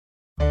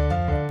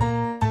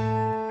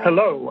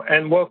Hello,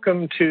 and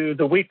welcome to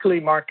the weekly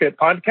market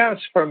podcast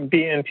from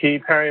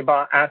BNP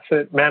Paribas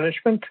Asset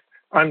Management.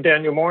 I'm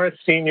Daniel Morris,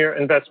 Senior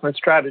Investment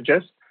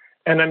Strategist,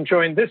 and I'm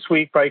joined this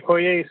week by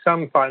Koye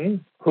Samphan,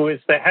 who is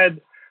the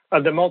head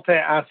of the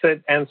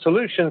Multi-Asset and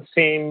Solutions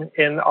team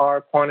in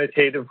our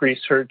quantitative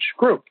research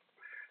group.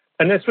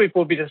 And this week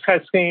we'll be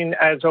discussing,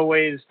 as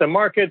always, the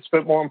markets,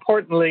 but more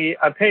importantly,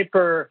 a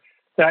paper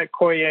that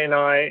Koye and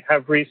I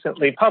have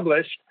recently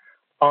published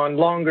on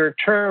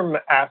longer-term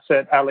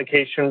asset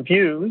allocation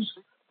views,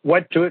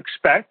 what to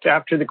expect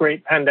after the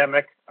great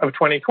pandemic of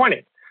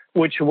 2020,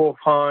 which you will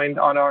find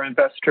on our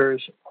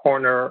Investors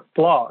Corner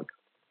blog.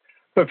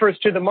 But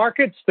first to the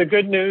markets, the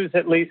good news,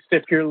 at least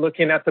if you're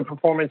looking at the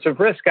performance of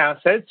risk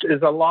assets,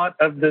 is a lot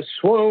of the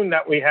swoon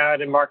that we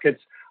had in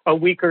markets a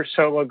week or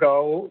so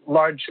ago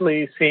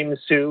largely seems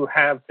to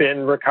have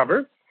been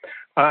recovered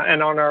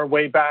and on our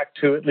way back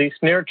to at least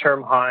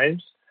near-term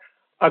highs.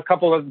 A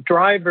couple of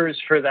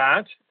drivers for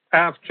that.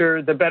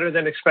 After the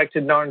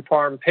better-than-expected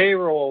non-farm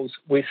payrolls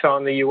we saw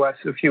in the U.S.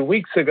 a few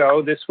weeks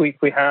ago, this week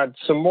we had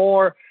some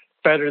more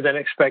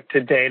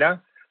better-than-expected data.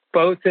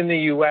 Both in the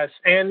U.S.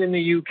 and in the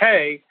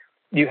U.K.,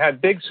 you had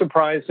big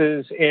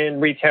surprises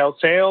in retail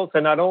sales,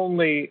 and not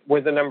only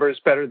were the numbers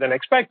better than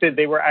expected,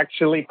 they were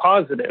actually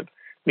positive,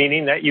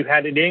 meaning that you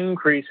had an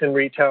increase in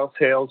retail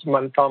sales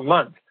month on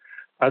month.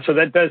 So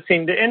that does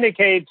seem to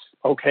indicate,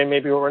 okay,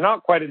 maybe we're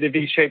not quite at a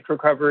V-shaped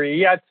recovery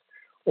yet,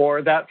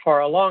 or that far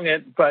along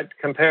it, but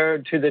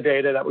compared to the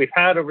data that we've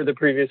had over the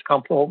previous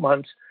couple of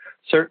months,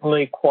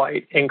 certainly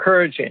quite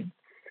encouraging.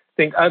 I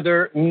think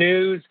other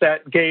news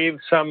that gave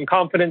some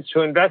confidence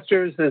to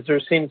investors is there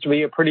seems to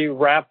be a pretty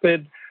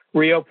rapid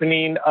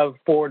reopening of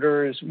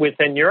borders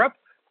within Europe,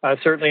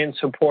 certainly in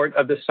support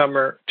of the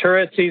summer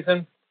tourist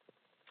season.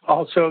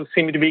 Also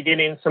seem to be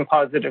getting some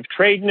positive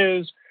trade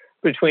news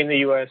between the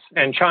U.S.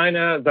 and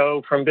China,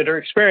 though from bitter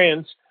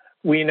experience,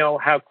 we know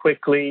how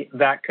quickly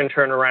that can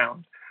turn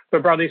around.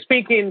 But broadly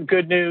speaking,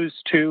 good news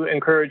to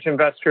encourage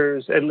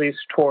investors, at least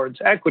towards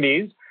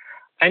equities.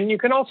 And you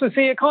can also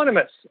see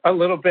economists a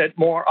little bit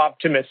more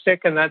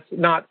optimistic, and that's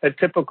not a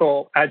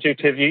typical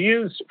adjective you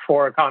use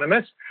for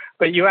economists,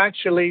 but you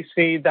actually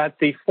see that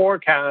the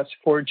forecast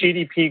for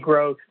GDP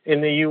growth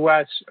in the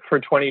U.S. for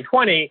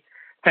 2020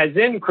 has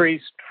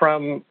increased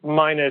from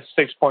minus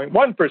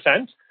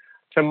 6.1%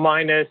 to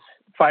minus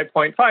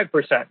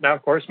 5.5%. Now,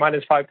 of course,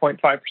 minus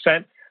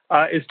 5.5%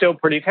 is still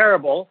pretty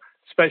terrible,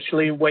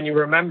 especially when you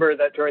remember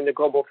that during the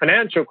global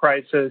financial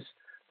crisis,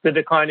 the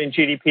decline in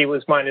GDP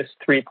was minus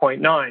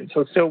 3.9.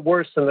 So still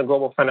worse than the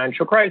global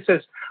financial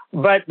crisis,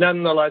 but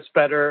nonetheless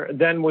better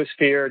than was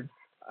feared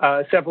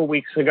several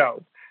weeks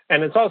ago.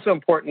 And it's also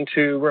important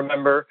to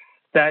remember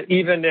that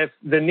even if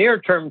the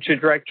near-term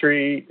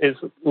trajectory is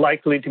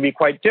likely to be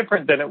quite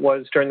different than it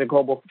was during the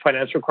global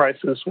financial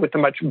crisis, with a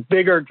much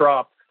bigger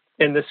drop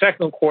in the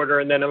second quarter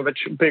and then a much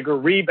bigger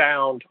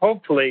rebound,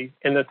 hopefully,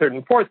 in the third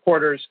and fourth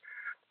quarters,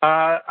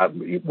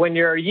 when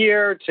you're a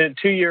year to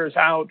 2 years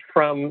out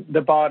from the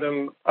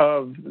bottom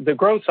of the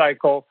growth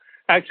cycle,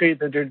 actually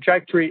the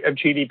trajectory of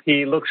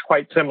GDP looks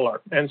quite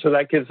similar. And so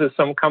that gives us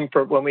some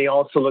comfort when we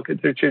also look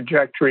at the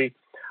trajectory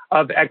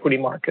of equity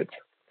markets.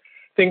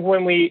 I think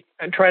when we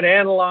try to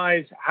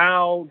analyze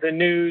how the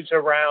news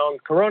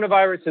around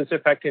coronavirus is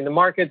affecting the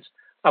markets,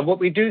 what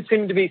we do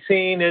seem to be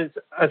seeing is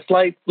a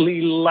slightly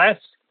less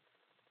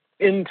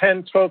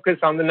intense focus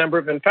on the number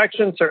of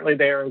infections. Certainly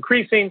they are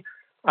increasing.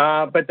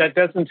 But that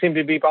doesn't seem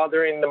to be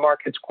bothering the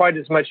markets quite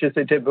as much as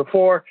it did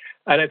before.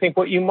 And I think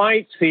what you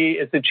might see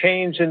is a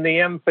change in the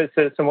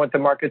emphasis on what the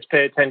markets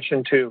pay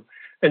attention to.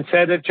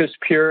 Instead of just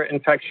pure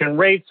infection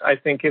rates, I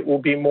think it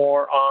will be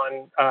more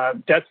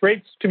on death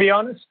rates, to be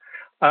honest.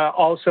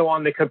 Also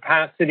on the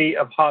capacity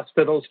of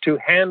hospitals to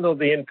handle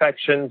the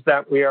infections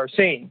that we are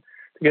seeing.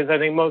 Because I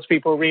think most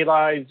people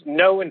realize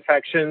no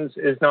infections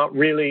is not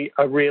really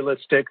a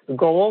realistic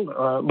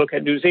goal. Look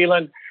at New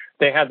Zealand.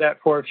 They had that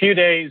for a few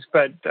days,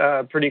 but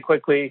pretty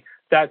quickly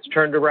that's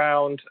turned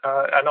around.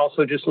 And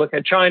also just look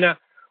at China,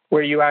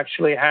 where you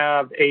actually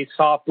have a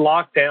soft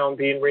lockdown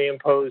being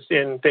reimposed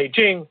in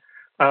Beijing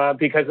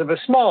because of a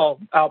small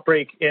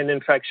outbreak in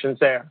infections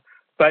there.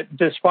 But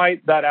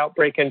despite that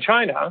outbreak in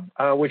China,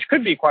 which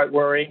could be quite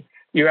worrying,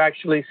 you're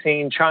actually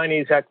seeing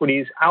Chinese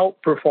equities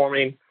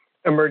outperforming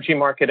emerging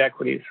market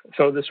equities.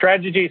 So the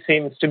strategy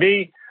seems to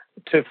be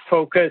to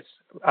focus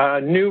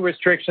new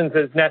restrictions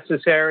as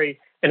necessary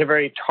in a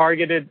very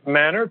targeted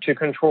manner to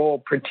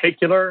control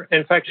particular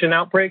infection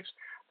outbreaks,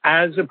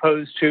 as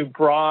opposed to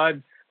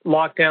broad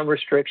lockdown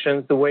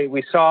restrictions the way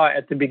we saw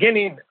at the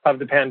beginning of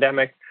the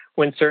pandemic,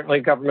 when certainly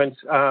governments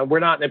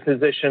were not in a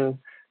position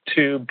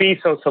to be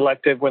so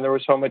selective when there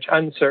was so much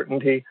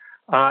uncertainty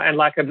and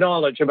lack of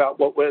knowledge about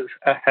what was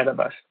ahead of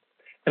us.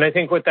 And I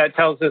think what that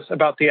tells us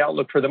about the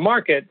outlook for the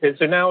market is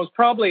there now is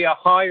probably a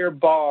higher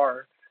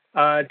bar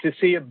to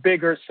see a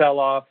bigger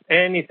sell-off,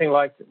 anything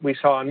like we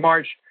saw in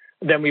March,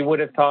 than we would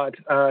have thought,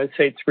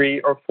 say,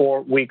 3 or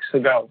 4 weeks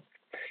ago.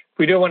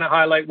 We do want to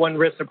highlight one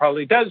risk that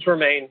probably does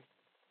remain.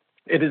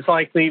 It is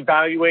likely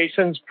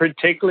valuations,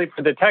 particularly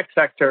for the tech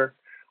sector,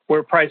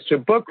 where price to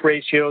book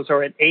ratios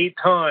are at 8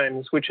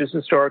 times, which is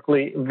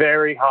historically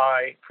very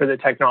high for the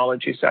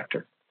technology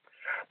sector.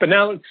 But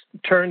now let's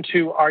turn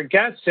to our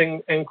guests.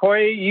 And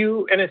Koye,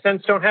 you, in a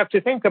sense, don't have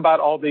to think about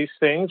all these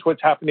things,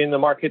 what's happening in the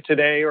market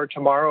today or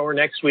tomorrow or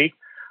next week,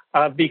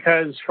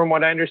 because from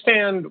what I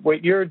understand,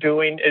 what you're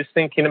doing is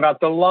thinking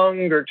about the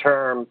longer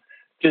term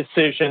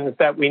decisions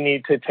that we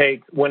need to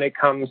take when it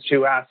comes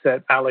to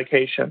asset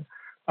allocation.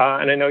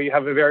 And I know you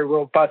have a very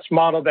robust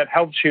model that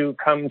helps you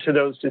come to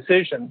those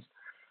decisions.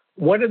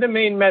 What are the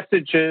main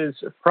messages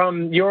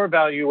from your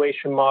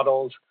valuation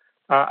models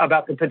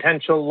about the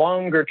potential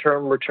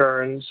longer-term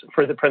returns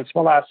for the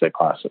principal asset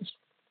classes?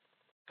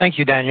 Thank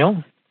you,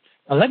 Daniel.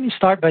 Now, let me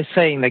start by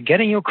saying that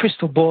getting your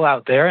crystal ball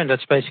out there, and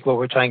that's basically what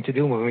we're trying to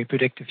do when we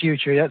predict the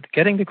future,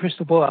 getting the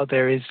crystal ball out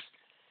there is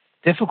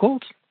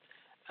difficult.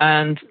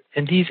 And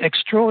in these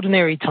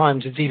extraordinary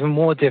times, it's even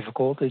more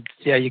difficult.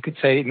 You could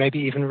say maybe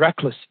even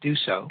reckless to do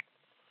so.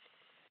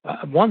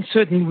 One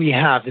certainty we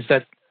have is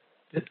that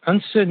the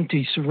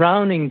uncertainty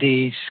surrounding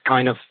these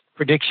kind of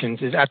predictions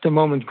is at the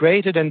moment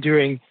greater than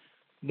during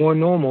more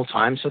normal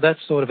times. So that's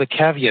sort of a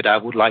caveat I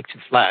would like to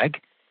flag.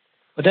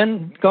 But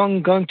then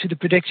going to the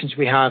predictions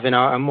we have in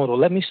our model,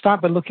 let me start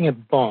by looking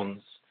at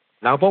bonds.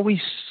 Now, what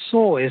we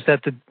saw is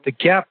that the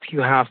gap you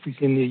have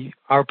between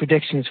our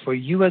predictions for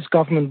U.S.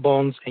 government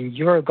bonds and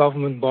Euro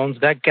government bonds,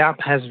 that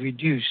gap has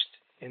reduced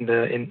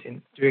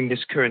during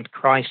this current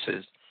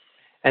crisis.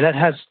 And that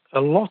has a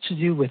lot to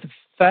do with the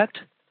Fed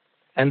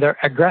and their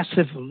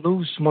aggressive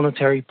loose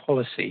monetary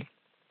policy,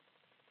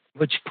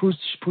 which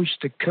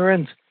pushed the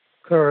current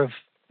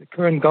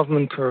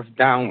government curve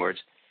downwards.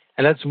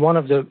 And that's one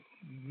of the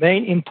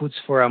main inputs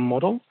for our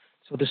model.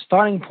 So the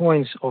starting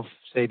points of,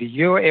 say, the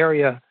Euro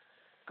area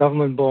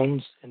government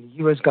bonds and the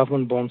U.S.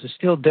 government bonds are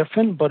still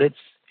different, but it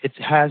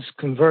has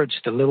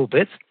converged a little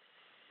bit.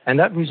 And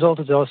that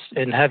resulted us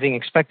in having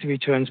expected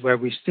returns where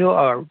we still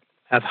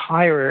have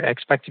higher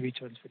expected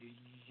returns for the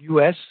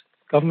U.S.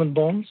 government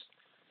bonds,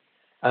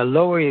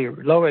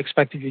 lower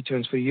expected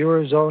returns for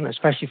Eurozone,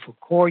 especially for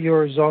core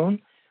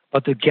Eurozone.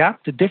 But the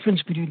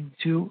difference between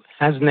the two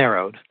has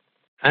narrowed.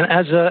 And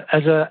as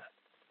a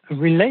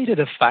related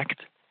effect,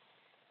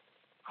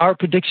 our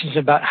predictions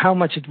about how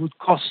much it would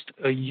cost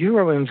a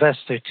euro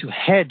investor to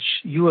hedge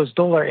US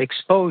dollar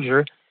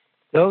exposure,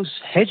 those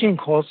hedging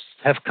costs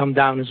have come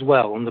down as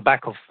well on the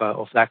back of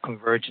that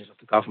convergence of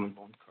the government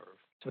bond curve.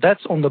 So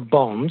that's on the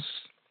bonds.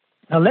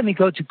 Now let me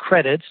go to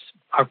credits.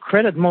 Our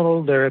credit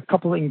model, there are a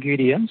couple of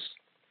ingredients.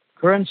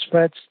 Current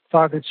spreads,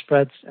 target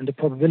spreads, and the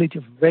probability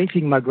of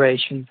rating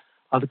migration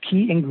are the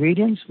key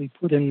ingredients we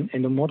put in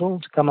the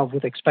model to come up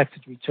with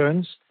expected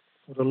returns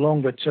for the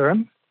longer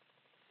term.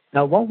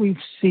 Now, what we've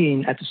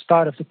seen at the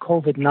start of the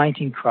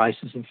COVID-19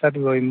 crisis in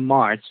February,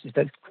 March, is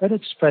that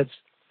credit spreads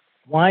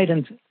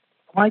widened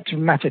quite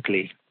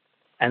dramatically.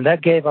 And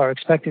that gave our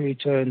expected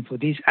return for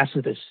these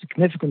assets a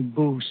significant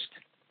boost,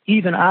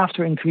 even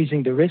after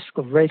increasing the risk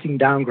of rating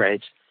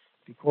downgrades.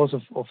 Because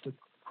of the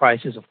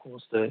crisis, of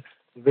course, the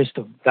risk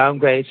of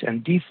downgrades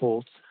and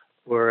defaults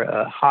were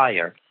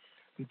higher.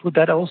 We put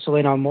that also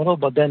in our model,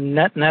 but then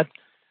net,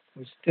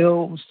 we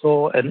still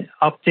saw an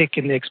uptick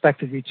in the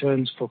expected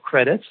returns for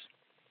credits.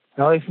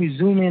 Now, if we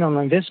zoom in on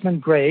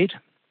investment grade,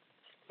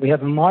 we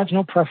have a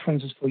marginal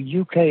preferences for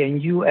UK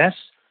and US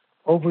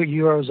over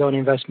Eurozone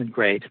investment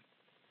grade.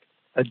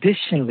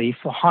 Additionally,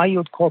 for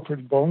high-yield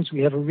corporate bonds,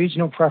 we have a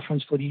regional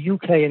preference for the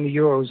UK and the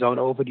Eurozone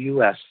over the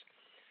US.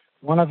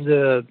 One of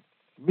the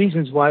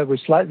reasons why we're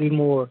slightly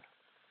more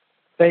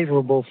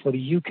favorable for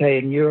the UK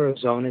and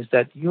Eurozone is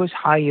that US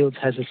high yield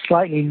has a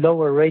slightly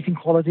lower rating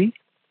quality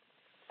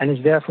and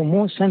is therefore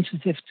more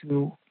sensitive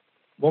to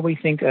what we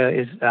think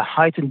is a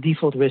heightened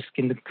default risk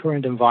in the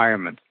current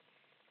environment.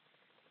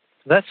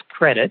 So that's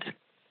credit.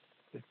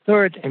 The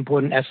third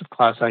important asset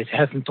class I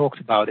haven't talked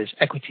about is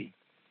equity.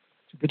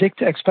 To predict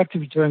the expected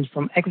returns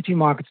from equity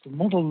markets, the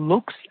model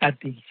looks at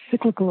the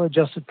cyclical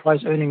adjusted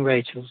price-earning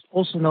ratios,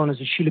 also known as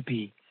the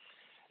SHLP.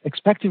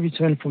 Expected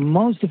return for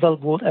most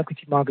developed world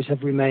equity markets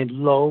have remained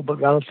low but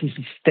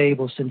relatively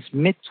stable since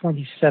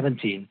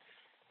mid-2017,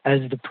 as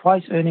the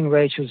price-earning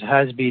ratios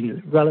has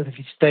been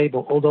relatively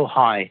stable, although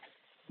high.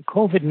 The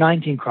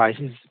COVID-19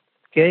 crisis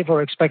gave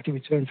our expected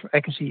return for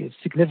equity a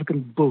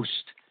significant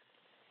boost.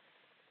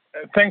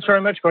 Thanks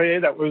very much,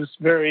 Koye. That was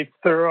a very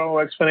thorough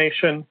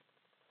explanation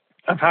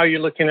of how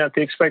you're looking at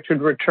the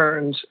expected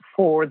returns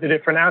for the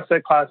different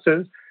asset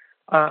classes.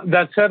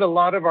 That said, a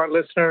lot of our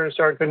listeners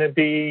are going to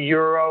be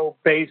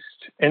euro-based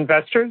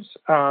investors,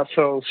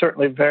 so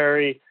certainly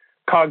very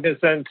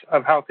cognizant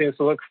of how things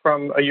look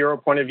from a euro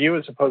point of view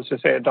as opposed to,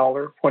 say, a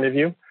dollar point of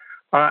view.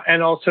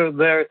 And also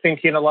they're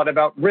thinking a lot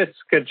about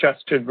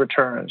risk-adjusted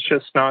returns,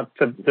 just not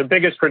the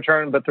biggest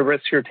return, but the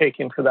risks you're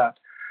taking for that.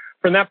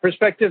 From that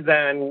perspective,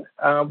 then,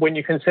 when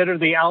you consider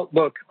the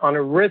outlook on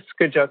a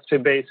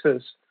risk-adjusted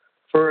basis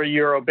for a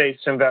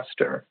euro-based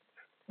investor,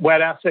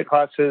 what asset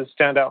classes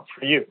stand out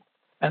for you?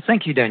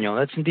 Thank you, Daniel.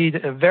 That's indeed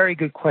a very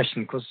good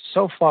question, because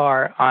so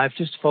far I've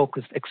just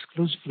focused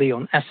exclusively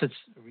on assets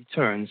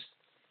returns.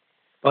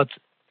 But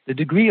the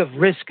degree of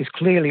risk is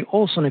clearly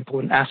also an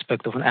important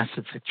aspect of an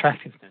asset's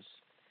attractiveness.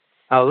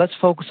 Now, let's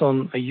focus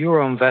on a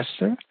euro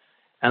investor.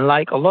 And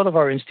like a lot of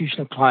our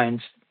institutional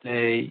clients,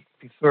 they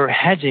prefer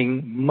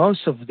hedging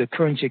most of the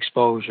currency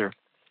exposure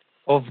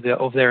of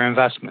their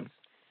investments.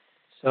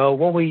 So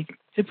what we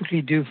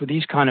typically do for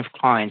these kind of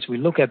clients, we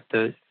look at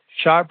the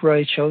Sharpe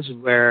ratios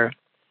where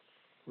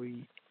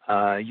we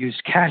use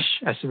cash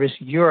as the risk,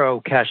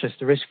 euro cash as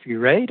the risk-free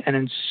rate,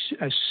 and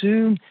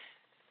assume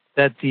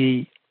that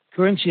the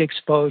currency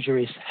exposure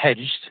is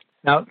hedged.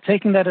 Now,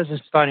 taking that as a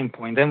starting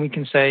point, then we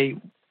can say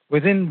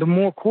within the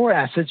more core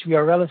assets, we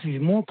are relatively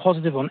more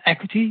positive on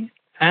equity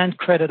and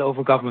credit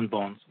over government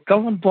bonds.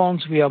 Government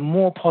bonds, we are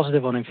more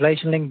positive on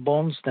inflation-linked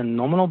bonds than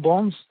nominal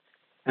bonds.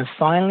 And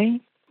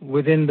finally,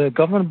 within the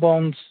government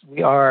bonds,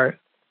 we are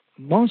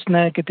most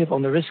negative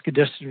on the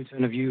risk-adjusted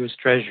return of U.S.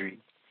 Treasury.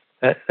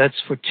 That's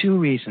for two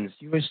reasons.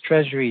 U.S.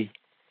 Treasury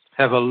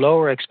have a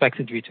lower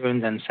expected return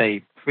than,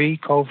 say,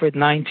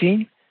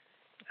 pre-COVID-19,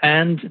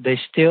 and they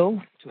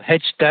still, to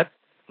hedge that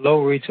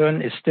lower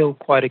return, is still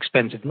quite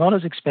expensive. Not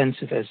as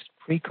expensive as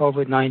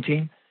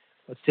pre-COVID-19,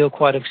 but still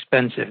quite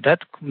expensive. That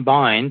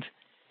combined,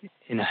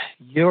 in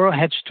euro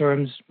hedge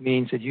terms,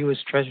 means that U.S.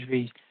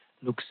 Treasury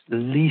looks the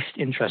least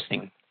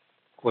interesting,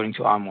 according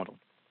to our model.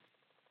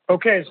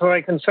 Okay, so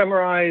I can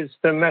summarize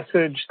the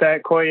message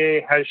that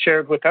Koye has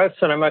shared with us.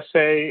 And I must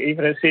say,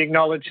 even as he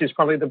acknowledged, he's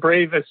probably the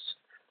bravest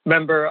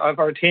member of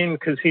our team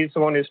because he's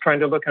the one who's trying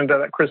to look into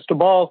that crystal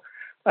ball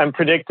and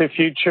predict the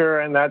future.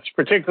 And that's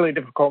particularly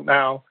difficult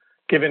now,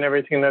 given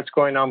everything that's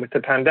going on with the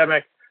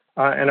pandemic.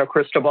 And a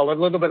crystal ball a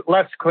little bit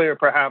less clear,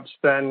 perhaps,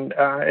 than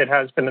it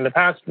has been in the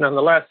past.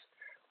 Nonetheless,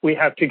 we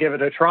have to give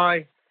it a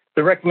try.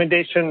 The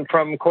recommendation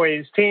from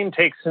Koye's team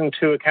takes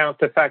into account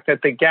the fact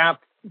that the gap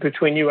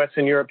between U.S.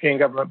 and European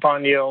government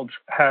bond yields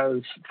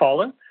has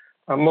fallen,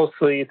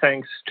 mostly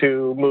thanks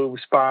to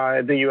moves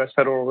by the U.S.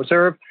 Federal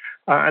Reserve.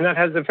 And that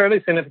has a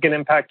fairly significant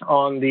impact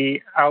on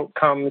the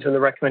outcomes and the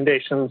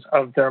recommendations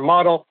of their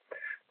model.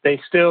 They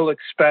still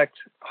expect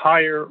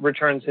higher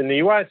returns in the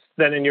U.S.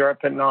 than in Europe,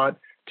 but not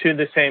to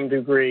the same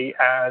degree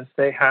as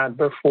they had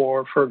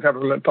before for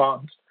government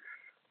bonds.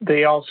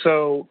 They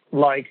also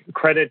like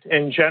credit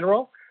in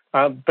general,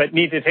 but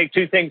need to take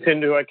two things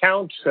into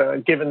account.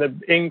 Given the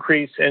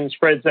increase in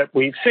spreads that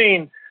we've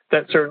seen,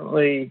 that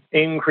certainly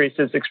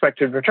increases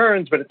expected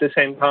returns, but at the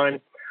same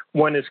time,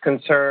 one is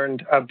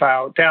concerned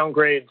about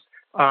downgrades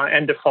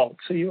and defaults.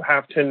 So you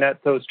have to net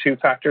those two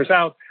factors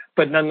out.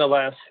 But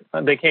nonetheless,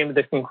 they came to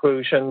the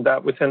conclusion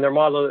that within their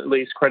model, at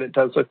least, credit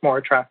does look more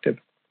attractive.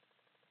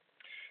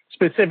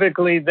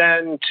 Specifically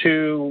then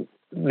to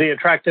the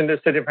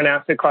attractiveness of different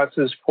asset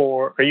classes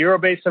for a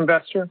euro-based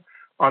investor,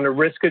 on a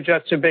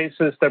risk-adjusted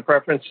basis, the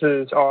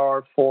preferences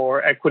are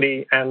for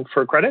equity and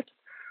for credit.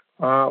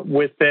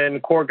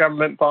 Within core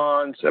government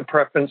bonds, a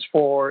preference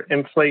for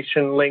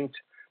inflation-linked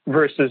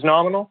versus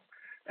nominal,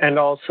 and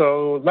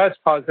also less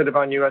positive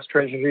on U.S.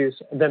 Treasuries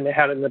than they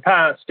had in the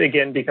past,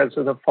 again, because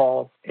of the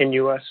fall in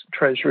U.S.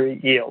 Treasury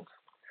yields.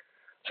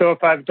 So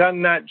if I've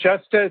done that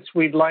justice,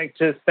 we'd like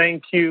to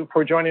thank you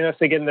for joining us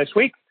again this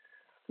week.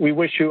 We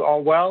wish you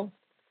all well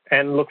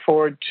and look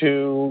forward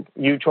to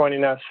you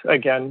joining us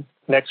again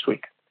next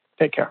week.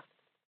 Take care.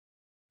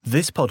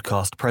 This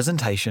podcast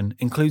presentation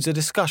includes a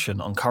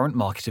discussion on current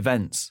market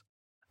events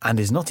and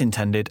is not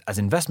intended as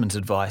investment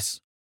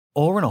advice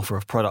or an offer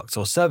of products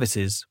or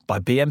services by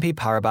BNP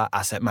Paribas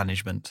Asset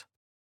Management.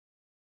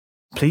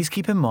 Please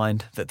keep in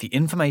mind that the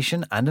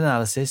information and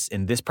analysis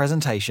in this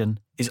presentation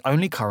is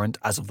only current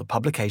as of the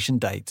publication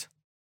date.